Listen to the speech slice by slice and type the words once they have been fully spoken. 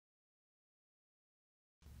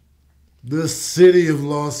The city of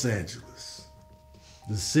Los Angeles.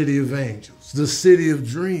 The city of angels. The city of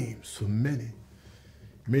dreams for many.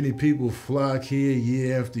 Many people flock here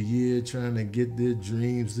year after year trying to get their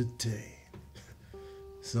dreams attained.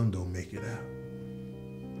 Some don't make it out.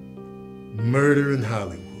 Murder in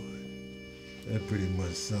Hollywood. That pretty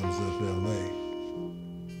much sums up LA.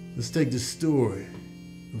 Let's take the story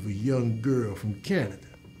of a young girl from Canada,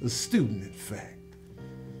 a student in fact,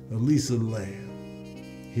 Elisa Lam,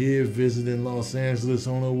 here visiting Los Angeles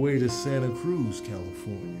on her way to Santa Cruz,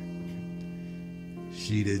 California.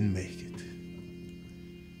 She didn't make it.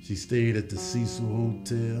 She stayed at the Cecil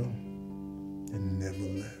Hotel and never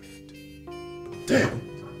left. Damn!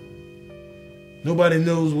 Nobody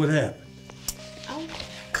knows what happened. Oh,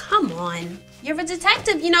 come on. You're a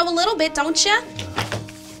detective. You know a little bit, don't you?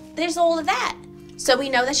 There's all of that. So we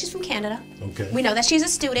know that she's from Canada. Okay. We know that she's a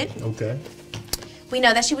student. Okay. We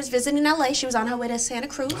know that she was visiting LA. She was on her way to Santa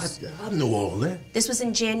Cruz. I know all that. This was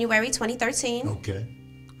in January 2013. Okay.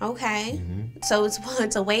 Okay. So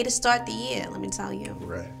it's a way to start the year, let me tell you.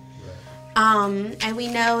 Right. And we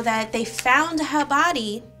know that they found her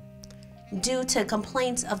body due to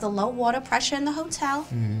complaints of the low water pressure in the hotel.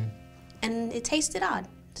 And it tasted odd.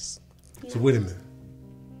 Just, So wait a minute.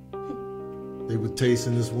 They were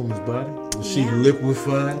tasting this woman's body? Was she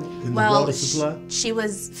liquefied in the water supply? She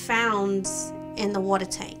was found in the water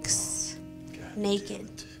tanks.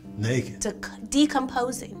 Naked.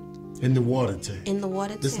 Decomposing. In the water tank? In the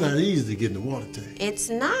water tank. It's not easy to get in the water tank. It's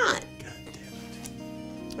not. God damn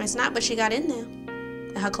it. It's not, but she got in there.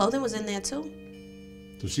 And her clothing was in there too.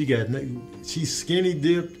 So she's skinny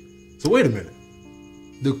dipped. So wait a minute.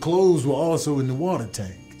 The clothes were also in the water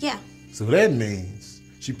tank. Yeah. So that means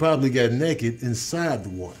she probably got naked inside the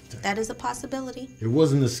water tank. That is a possibility. It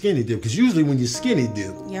wasn't a skinny dip, because usually when you skinny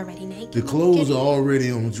dip, You're already naked. the clothes are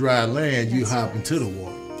already on dry land. You hop into the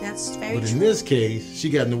water. That's very But true. in this case, she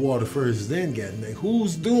got in the water first, then got naked.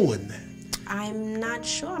 Who's doing that? I'm not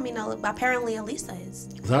sure. I mean, apparently Elisa is.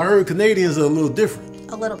 'Cause I heard Canadians are a little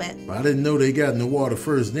different. A little bit. But I didn't know they got in the water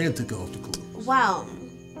first, then took off the clothes. Well,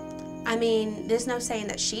 I mean, there's no saying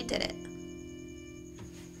that she did it.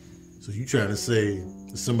 So you trying to say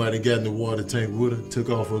somebody got in the water tank with her, took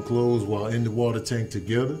off her clothes while in the water tank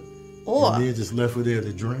together, Or, and then just left her there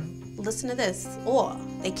to drown? listen to this, or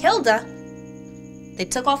they killed her. They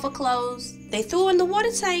took off her clothes, they threw her in the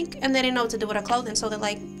water tank, and they didn't know what to do with her clothing, so they're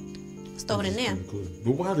like, let's throw it in there.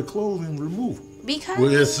 But why the clothing removal? Because Were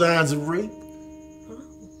there signs of rape?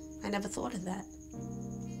 I never thought of that.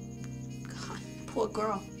 God, poor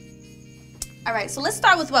girl. All right, so let's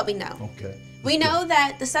start with what we know. Okay. We know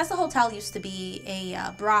that the Cecil Hotel used to be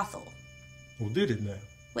a brothel. Well, did it now?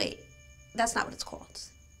 Wait, that's not what it's called.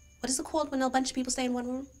 What is it called when a bunch of people stay in one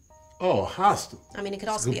room? Oh, a hostel. I mean, it could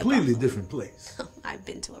It's also a be a completely brothel. different place. I've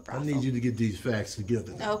been to a I brothel. need you to get these facts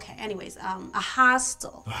together. Okay, anyways, a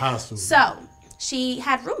hostel. A hostel. So, she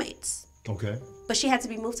had roommates, Okay. but she had to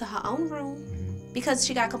be moved to her own room because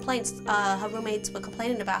she got complaints. Her roommates were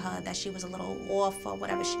complaining about her that she was a little off or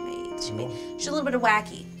whatever she made. She's a little bit of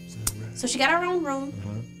wacky. So she got her own room,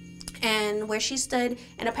 and where she stood,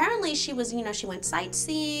 and apparently she was, she went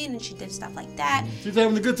sightseeing and she did stuff like that. She was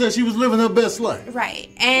having a good time. She was living her best life. Right,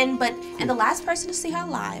 and the last person to see her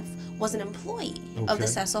alive was an employee of the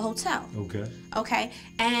Cecil Hotel. Okay. Okay,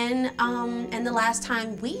 and the last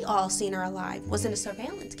time we all seen her alive was in a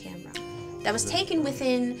surveillance camera that was taken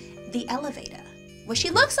within the elevator, where she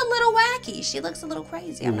looks a little wacky. She looks a little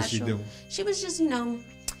crazy. I'm What not was she sure. doing? She was just,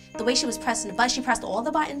 the way she was pressing the button. She pressed all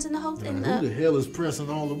the buttons in the hotel. Who the hell is pressing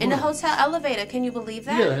all the buttons? In the hotel elevator. Can you believe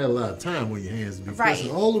that? You gotta have a lot of time with your hands to be Right.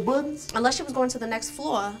 pressing all the buttons. Unless she was going to the next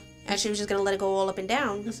floor and she was just gonna let it go all up and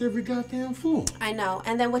down. That's every goddamn floor. I know.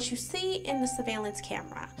 And then what you see in the surveillance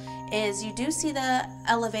camera is you do see the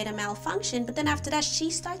elevator malfunction, but then after that she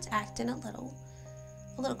starts acting a little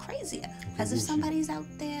crazier, as if somebody's out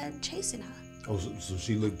there chasing her. Oh, so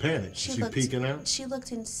she looked panicked. She peeking out? She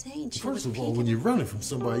looked insane. First of all, when you're running from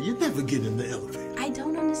somebody, you never get in the elevator. I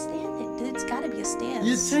don't understand it. It's gotta be a stairs.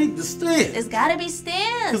 You take the stairs. It's gotta be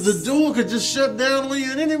stairs. Because the door could just shut down on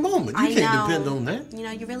you at any moment. You I can't know. depend on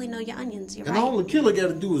that. You really know your onions. You're And right. all the killer got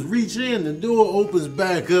to do is reach in, the door opens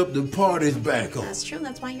back up, the party's back on. That's true.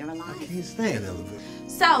 That's why you're alive. Can't stand elevators.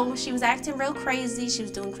 So she was acting real crazy. She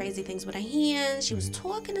was doing crazy things with her hands. She was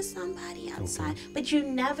talking to somebody outside, but you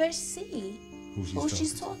never see who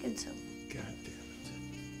she's talking to. God damn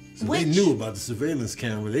it. So they knew about the surveillance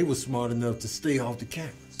camera. They were smart enough to stay off the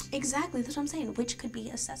cameras. Exactly. That's what I'm saying. Which could be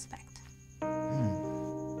a suspect.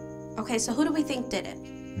 Okay, so who do we think did it?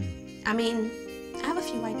 I mean, I have a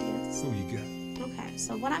few ideas. Who you got? Okay,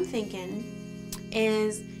 so what I'm thinking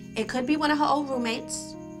is it could be one of her old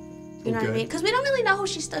roommates. You know what I mean? Because we don't really know who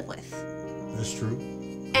she stood with. That's true.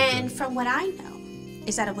 And from what I know,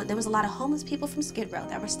 is that there was a lot of homeless people from Skid Row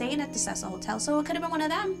that were staying at the Cecil Hotel, so it could have been one of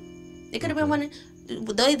them. It could have been one.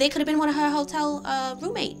 They could have been one of her hotel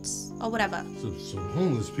roommates or whatever. So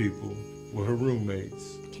homeless people were her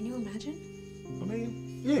roommates. Can you imagine? I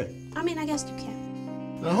mean, yeah. I mean, I guess you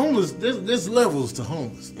can. Now, homeless. There's levels to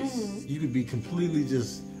homelessness. Mm-hmm. You could be completely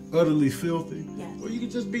just utterly filthy, Yes. or you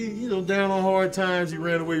could just be, down on hard times. You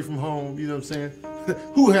ran away from home. You know what I'm saying?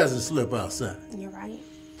 Who hasn't slept outside? You're right.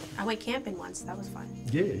 I went camping once. That was fun.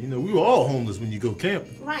 Yeah, we were all homeless when you go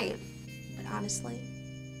camping. Right. But honestly,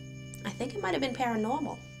 I think it might have been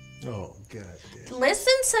paranormal. Oh, God damn.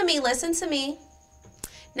 Listen to me.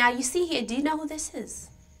 Now, you see here, do you know who this is?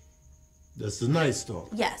 That's the Night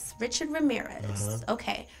Stalker. Yes, Richard Ramirez. Uh-huh.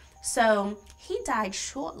 Okay, so he died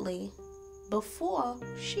shortly before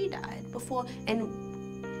she died.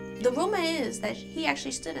 And the rumor is that he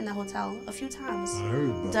actually stood in the hotel a few times I heard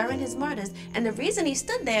about during that. his murders. And the reason he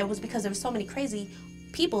stood there was because there were so many crazy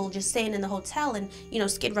people just staying in the hotel, and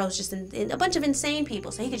Skid Row's just in a bunch of insane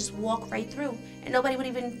people, so he could just walk right through and nobody would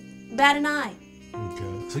even bat an eye.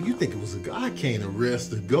 Okay. So you think it was a guy? I can't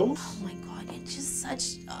arrest a ghost. Oh my God, you're just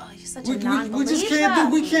such a non-believer. We just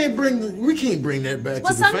can't we can't bring that back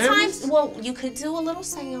Well, to the sometimes, families. well, you could do a little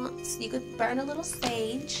seance. You could burn a little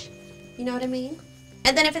sage. You know what I mean?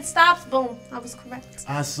 And then if it stops, boom, I was correct.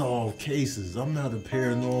 I solve cases. I'm not a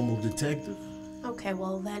paranormal detective. Okay,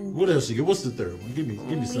 well then. What else you get? What's the third one? Give me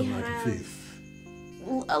something I can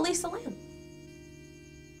feel. Elisa Lam.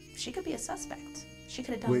 She could be a suspect. She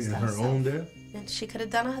could have done Wait, in it her herself. own death? And she could have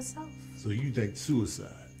done it herself. So you think suicide?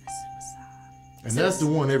 Suicide. And that's the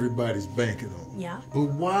one everybody's banking on. Yeah. But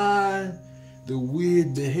why the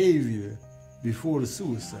weird behavior before the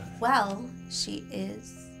suicide? Well, she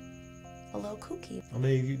is a little kooky. I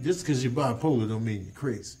mean, just because you're bipolar don't mean you're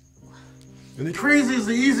crazy. And the crazy is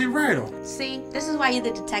the easy write-off. See, this is why you're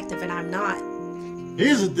the detective and I'm not.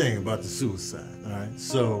 Here's the thing about the suicide, all right?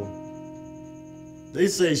 So, they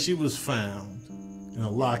say she was found in a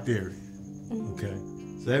locked area, okay?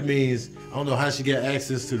 So that means, I don't know how she got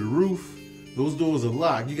access to the roof. Those doors are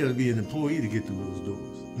locked. You gotta be an employee to get through those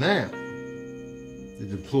doors. Now, did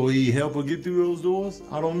the employee help her get through those doors?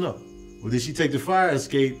 I don't know. Or did she take the fire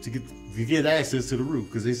escape to get access to the roof?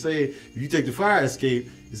 Because they say if you take the fire escape,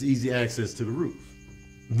 it's easy access to the roof.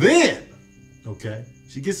 Then, okay,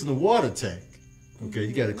 she gets in the water tank. Okay,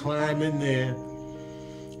 you got to climb in there,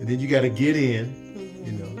 and then you got to get in,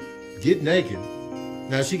 get naked.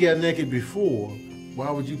 Now, she got naked before. Why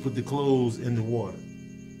would you put the clothes in the water?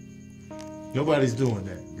 Nobody's doing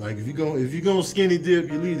that. Like, if you're going skinny dip,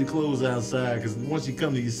 you leave the clothes outside, because once you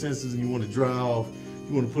come to your senses and you want to dry off,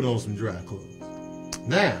 you want to put on some dry clothes.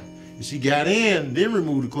 Now, if she got in, then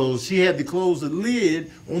remove the clothes, she had to close the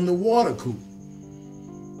lid on the water cooler.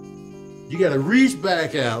 You got to reach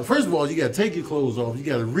back out. First of all, you got to take your clothes off. You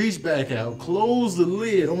got to reach back out, close the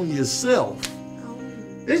lid on yourself.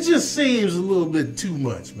 It just seems a little bit too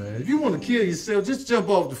much, man. If you want to kill yourself, just jump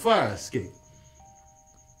off the fire escape.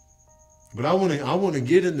 But I want to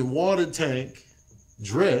get in the water tank,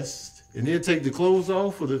 dressed, and then take the clothes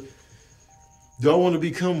off. Do I want to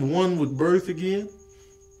become one with birth again?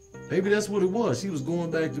 Maybe that's what it was. She was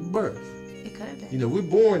going back to birth. It could have been. We're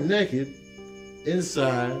born naked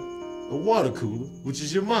inside a water cooler, which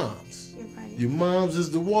is your mom's. You're right. Your mom's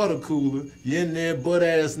is the water cooler. You're in there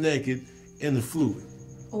butt-ass naked in the fluid.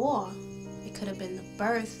 Or it could have been the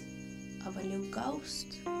birth of a new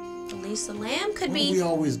ghost. Elisa Lam could be. We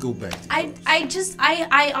always go back to ghosts.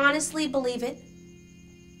 I honestly believe it.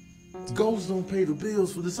 Ghosts don't pay the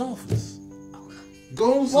bills for this office.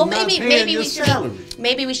 Ghosts Well, are not paying your salary.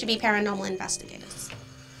 Maybe we should be paranormal investigators.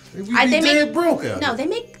 We'd be dead broke out. No, they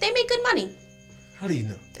make good money. How do you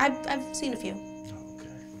know? I've seen a few. Okay,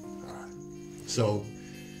 all right. So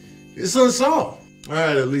it's unsolved. All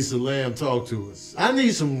right, Elisa Lam, talk to us. I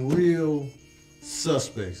need some real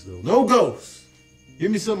suspects though. No ghosts.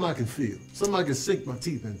 Give me something I can feel. Something I can sink my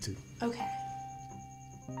teeth into. Okay.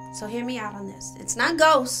 So hear me out on this. It's not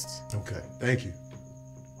ghost. Okay, thank you.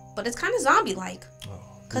 But it's kind of zombie-like. Oh,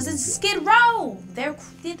 Cause it's Skid Row. They're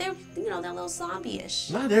they're a little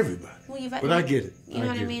zombie-ish. Not everybody. Well, but I get it. You know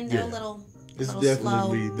what I mean? They're a little. It's little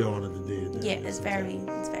definitely slow. Dawn of the Dead. Yeah, it's very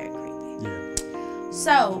creepy. Yeah.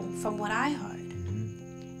 So from what I heard,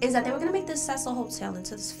 is that they were gonna make this Cecil Hotel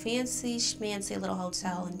into this fancy schmancy little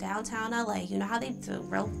hotel in downtown LA. You know how they do,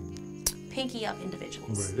 real pinky up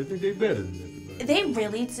individuals. Right. They think they're better than everybody. They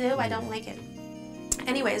really do. I don't like it.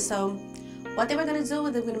 Anyway, so what they were going to do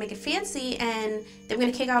is they were going to make it fancy, and they were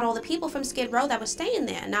going to kick out all the people from Skid Row that were staying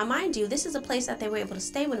there. Now, mind you, this is a place that they were able to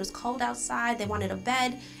stay when it was cold outside. They wanted a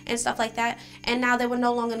bed and stuff like that, and now they were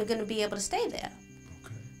no longer going to be able to stay there.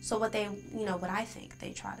 Okay. So what they, what I think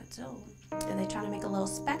they try to do is they try to make a little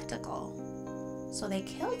spectacle. So they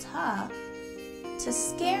killed her to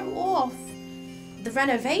scare off the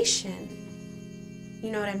renovation.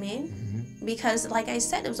 You know what I mean? Mm-hmm. Because, like I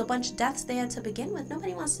said, there was a bunch of deaths there to begin with.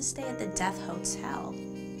 Nobody wants to stay at the death hotel.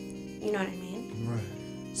 You know what I mean?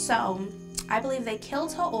 Right. So I believe they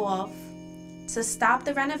killed her off to stop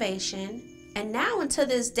the renovation. And now, and to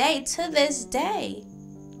this day,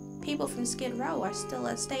 people from Skid Row are still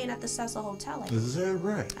staying at the Cecil Hotel. Is that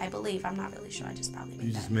right? I believe. I'm not really sure. I just probably made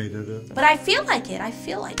You that. just made it up? But I feel like it. I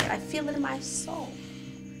feel it in my soul.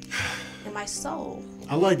 In my soul.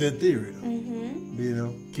 I like that theory, though.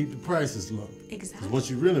 Mm-hmm. Keep the prices low. Exactly. Because once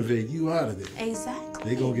you renovate, you out of there. Exactly.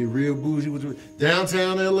 They gonna get real bougie with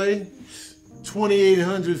downtown LA.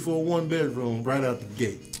 $2,800 for a 1-bedroom right out the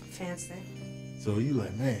gate. Fancy. So you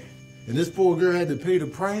like, man. And this poor girl had to pay the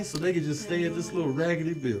price so they could just stay at this little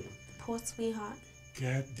raggedy building. Poor sweetheart.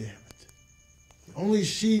 God damn it. Only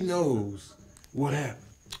she knows what happened.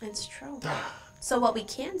 It's true. So what we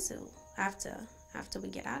can do after we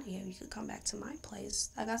get out of here, you could come back to my place.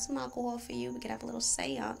 I got some alcohol for you. We could have a little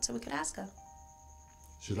seance so we could ask her.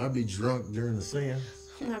 Should I be drunk during the seance?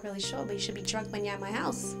 I'm not really sure, but you should be drunk when you're at my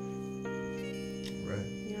house. Right.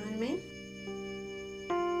 You know what I mean?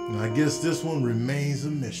 Now, I guess this one remains a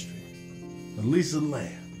mystery. Elisa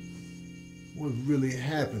Lam. What really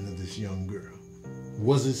happened to this young girl?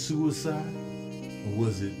 Was it suicide? Or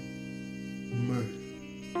was it murder?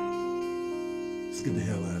 Let's get the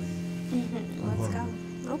hell out of here. Let's go.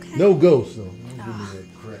 Okay. No ghosts, though. Don't give me that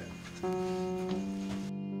crap.